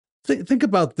Think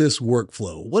about this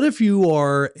workflow. What if you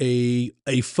are a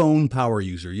phone power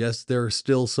user? Yes, there are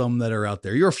still some that are out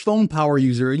there. You're a phone power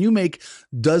user and you make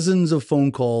dozens of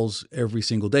phone calls every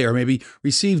single day, or maybe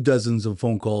receive dozens of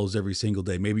phone calls every single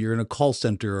day. Maybe you're in a call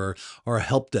center or a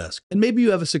help desk. And maybe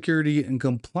you have a security and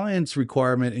compliance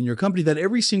requirement in your company that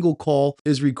every single call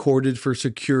is recorded for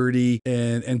security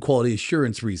and quality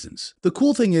assurance reasons. The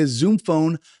cool thing is Zoom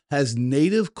Phone has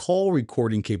native call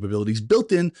recording capabilities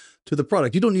built in to the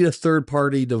product. You don't need a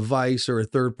third-party device or a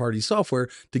third-party software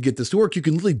to get this to work. You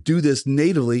can literally do this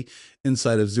natively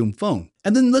inside of Zoom Phone.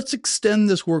 And then let's extend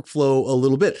this workflow a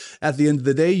little bit. At the end of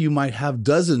the day, you might have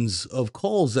dozens of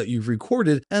calls that you've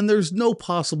recorded, and there's no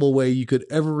possible way you could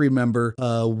ever remember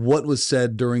what was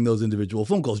said during those individual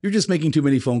phone calls. You're just making too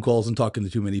many phone calls and talking to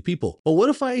too many people. But what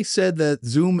if I said that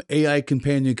Zoom AI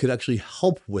Companion could actually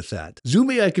help with that?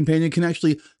 Zoom AI Companion can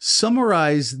actually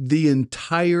summarize the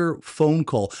entire phone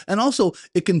call. And also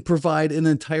it can provide an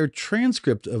entire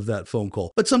transcript of that phone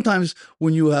call. But sometimes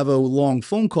when you have a long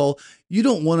phone call, you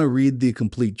don't want to read the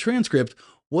complete transcript.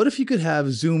 What if you could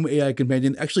have Zoom AI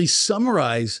Companion actually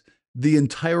summarize the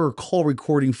entire call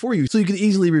recording for you so you can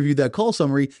easily review that call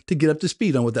summary to get up to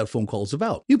speed on what that phone call is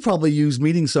about? You probably use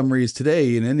meeting summaries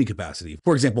today in any capacity.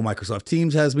 For example, Microsoft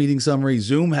Teams has meeting summary,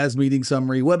 Zoom has meeting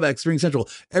summary, WebEx, Ring Central,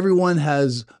 everyone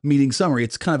has meeting summary.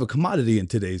 It's kind of a commodity in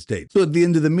today's date. So at the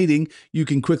end of the meeting, you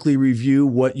can quickly review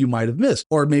what you might have missed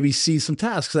or maybe see some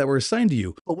tasks that were assigned to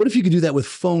you. But what if you could do that with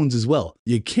phones as well?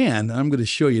 You can, and I'm going to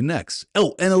show you next.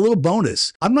 Oh, and a little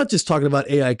bonus. I'm not just talking about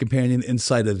AI Companion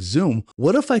inside of Zoom.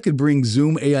 What if I could bring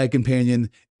Zoom AI Companion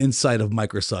inside of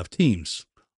Microsoft Teams?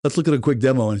 Let's look at a quick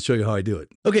demo and show you how I do it.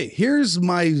 Okay, here's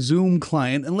my Zoom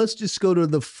client, and let's just go to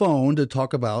the phone to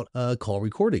talk about call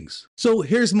recordings. So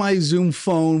here's my Zoom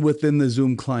phone within the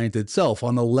Zoom client itself.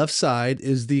 On the left side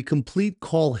is the complete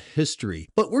call history,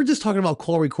 but we're just talking about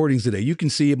call recordings today. You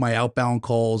can see my outbound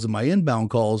calls and my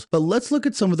inbound calls, but let's look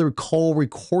at some of the call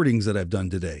recordings that I've done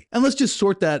today. And let's just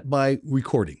sort that by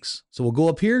recordings. So we'll go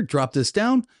up here, drop this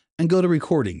down, and go to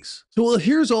recordings. So well,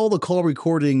 here's all the call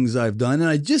recordings I've done, and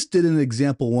I just did an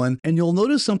example one, and you'll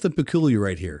notice something peculiar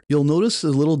right here. You'll notice a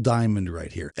little diamond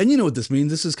right here. And you know what this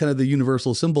means. This is kind of the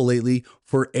universal symbol lately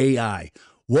for AI.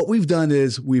 What we've done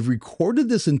is we've recorded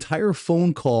this entire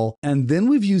phone call, and then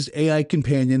we've used AI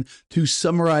Companion to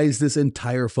summarize this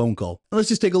entire phone call. And let's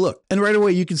just take a look. And right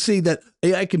away, you can see that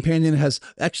AI Companion has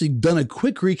actually done a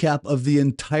quick recap of the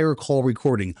entire call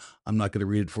recording. I'm not going to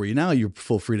read it for you now. You're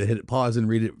full free to hit pause and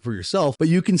read it for yourself. But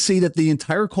you can see that the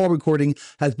entire call recording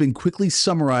has been quickly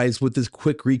summarized with this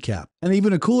quick recap. And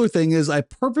even a cooler thing is I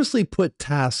purposely put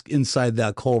tasks inside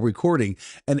that call recording,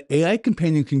 and AI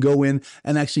Companion can go in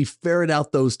and actually ferret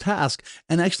out those tasks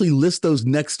and actually list those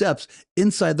next steps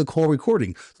inside the call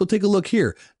recording. So take a look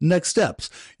here. Next steps.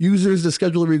 Users to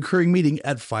schedule a recurring meeting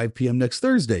at 5 p.m. next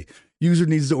Thursday. User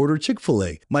needs to order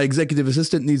Chick-fil-A. My executive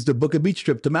assistant needs to book a beach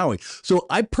trip to Maui. So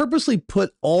I purposely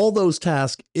put all those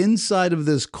tasks inside of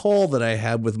this call that I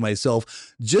had with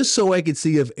myself, just so I could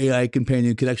see if AI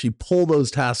Companion could actually pull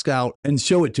those tasks out and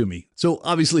show it to me. So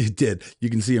obviously it did. You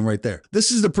can see them right there.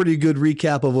 This is a pretty good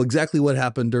recap of exactly what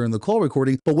happened during the call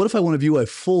recording. But what if I want to view a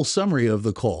full summary of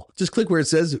the call? Just click where it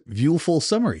says view full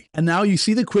summary. And now you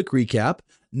see the quick recap.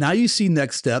 Now you see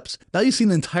next steps. Now you see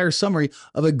an entire summary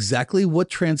of exactly what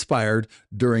transpired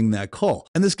during that call.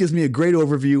 And this gives me a great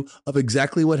overview of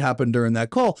exactly what happened during that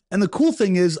call. And the cool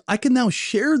thing is I can now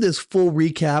share this full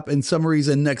recap and summaries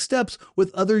and next steps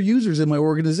with other users in my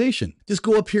organization. Just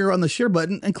go up here on the share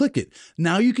button and click it.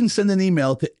 Now you can send an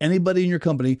email to anybody in your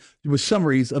company with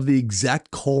summaries of the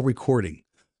exact call recording.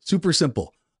 Super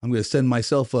simple. I'm going to send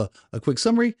myself a quick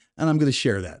summary, and I'm going to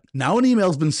share that. Now an email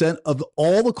has been sent of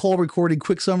all the call recording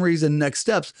quick summaries and next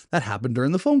steps that happened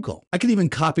during the phone call. I can even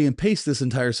copy and paste this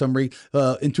entire summary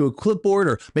into a clipboard,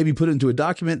 or maybe put it into a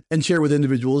document and share with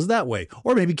individuals that way,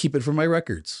 or maybe keep it for my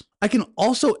records. I can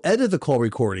also edit the call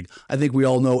recording. I think we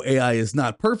all know AI is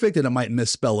not perfect and it might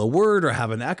misspell a word or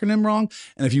have an acronym wrong.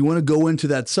 And if you want to go into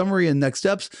that summary and next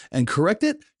steps and correct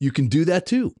it, you can do that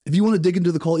too. If you want to dig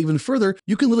into the call even further,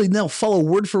 you can literally now follow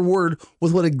word for word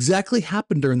with what exactly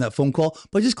happened during that phone call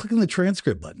by just clicking the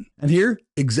transcript button. And here,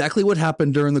 exactly what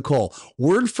happened during the call,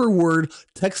 word for word,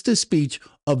 text to speech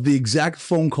of the exact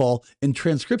phone call in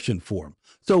transcription form.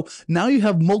 So now you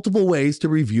have multiple ways to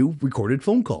review recorded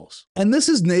phone calls. And this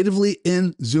is natively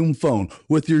in Zoom Phone.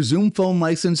 With your Zoom Phone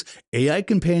license, AI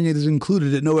Companion is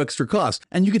included at no extra cost.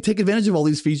 And you can take advantage of all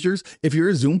these features if you're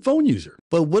a Zoom Phone user.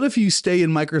 But what if you stay in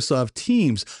Microsoft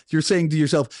Teams? You're saying to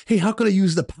yourself, hey, how can I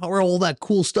use the power of all that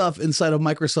cool stuff inside of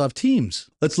Microsoft Teams?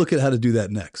 Let's look at how to do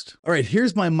that next. All right,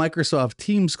 here's my Microsoft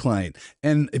Teams client.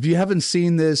 And if you haven't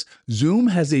seen this, Zoom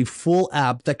has a full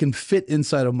app that can fit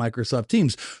inside of Microsoft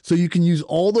Teams. So you can use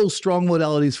all those strong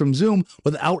modalities from Zoom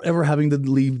without ever having to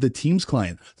leave the Teams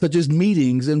client, such as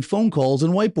meetings and phone calls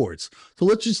and whiteboards. So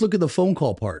let's just look at the phone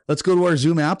call part. Let's go to our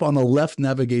Zoom app on the left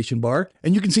navigation bar,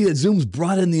 and you can see that Zoom's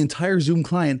brought in the entire Zoom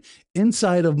client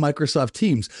inside of Microsoft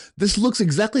Teams. This looks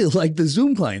exactly like the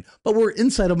Zoom client, but we're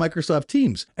inside of Microsoft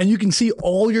Teams. And you can see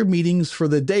all your meetings for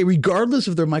the day, regardless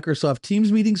if they're Microsoft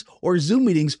Teams meetings or Zoom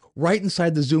meetings, right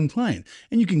inside the Zoom client.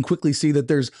 And you can quickly see that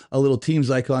there's a little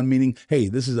Teams icon meaning, hey,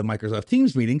 this is a Microsoft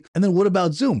Teams meeting. And then what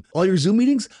about Zoom? All your Zoom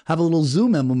meetings have a little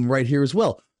Zoom emblem right here as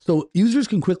well. So users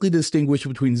can quickly distinguish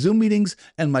between Zoom meetings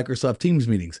and Microsoft Teams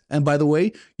meetings. And by the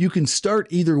way, you can start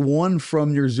either one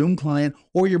from your Zoom client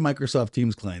or your Microsoft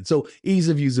Teams client. So ease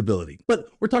of usability. But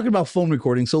we're talking about phone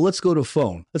recording, so let's go to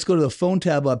phone. Let's go to the phone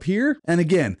tab up here. And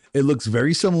again, it looks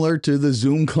very similar to the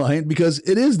Zoom client because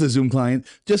it is the Zoom client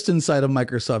just inside of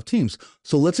Microsoft Teams.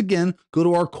 So let's again go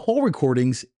to our call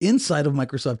recordings inside of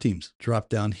Microsoft Teams. Drop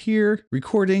down here,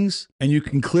 recordings, and you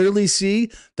can clearly see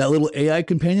that little AI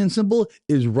companion symbol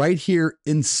is right here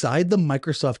inside the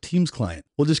Microsoft Teams client.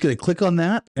 We'll just get a click on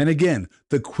that. And again,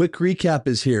 the quick recap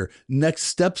is here. Next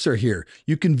steps are here.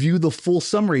 You can view the full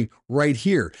summary right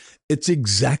here. It's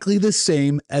exactly the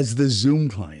same as the Zoom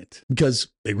client because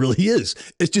it really is.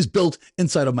 It's just built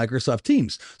inside of Microsoft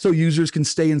Teams. So users can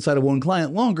stay inside of one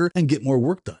client longer and get more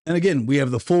work done. And again, we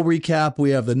have the full recap,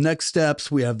 we have the next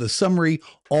steps, we have the summary,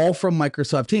 all from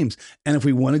Microsoft Teams. And if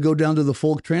we want to go down to the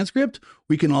full transcript,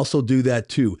 we can also do that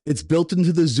too. It's built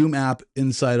into the Zoom app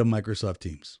inside of Microsoft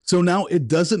Teams. So now it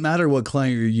doesn't matter what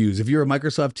client you use. If you're a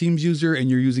Microsoft Teams user and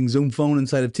you're using Zoom Phone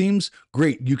inside of Teams,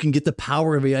 great. You can get the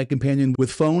power of AI Companion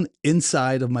with phone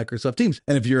inside of Microsoft Teams.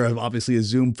 And if you're obviously a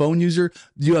Zoom Phone user,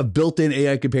 you have built-in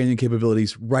AI Companion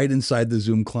capabilities right inside the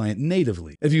Zoom client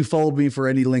natively. If you followed me for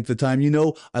any length of time, you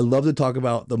know I love to talk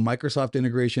about the Microsoft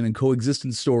integration and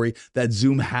coexistence story that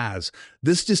Zoom has.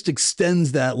 This just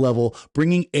extends that level,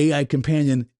 bringing AI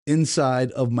Companion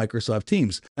inside of Microsoft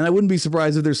Teams. And I wouldn't be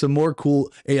surprised if there's some more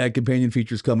cool AI Companion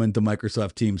features coming to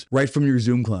Microsoft Teams right from your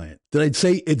Zoom client. Did I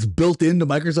say it's built into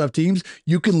Microsoft Teams?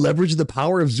 You can leverage the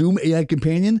power of Zoom AI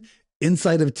Companion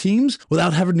inside of Teams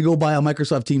without having to go buy a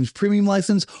Microsoft Teams premium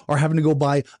license or having to go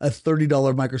buy a $30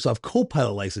 Microsoft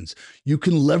Copilot license. You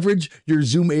can leverage your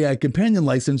Zoom AI Companion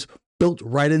license built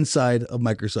right inside of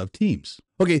Microsoft Teams.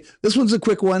 Okay, this one's a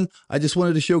quick one. I just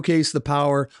wanted to showcase the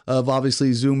power of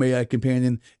obviously Zoom AI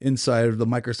Companion inside of the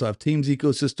Microsoft Teams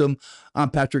ecosystem.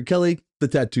 I'm Patrick Kelly, the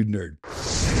Tattooed Nerd.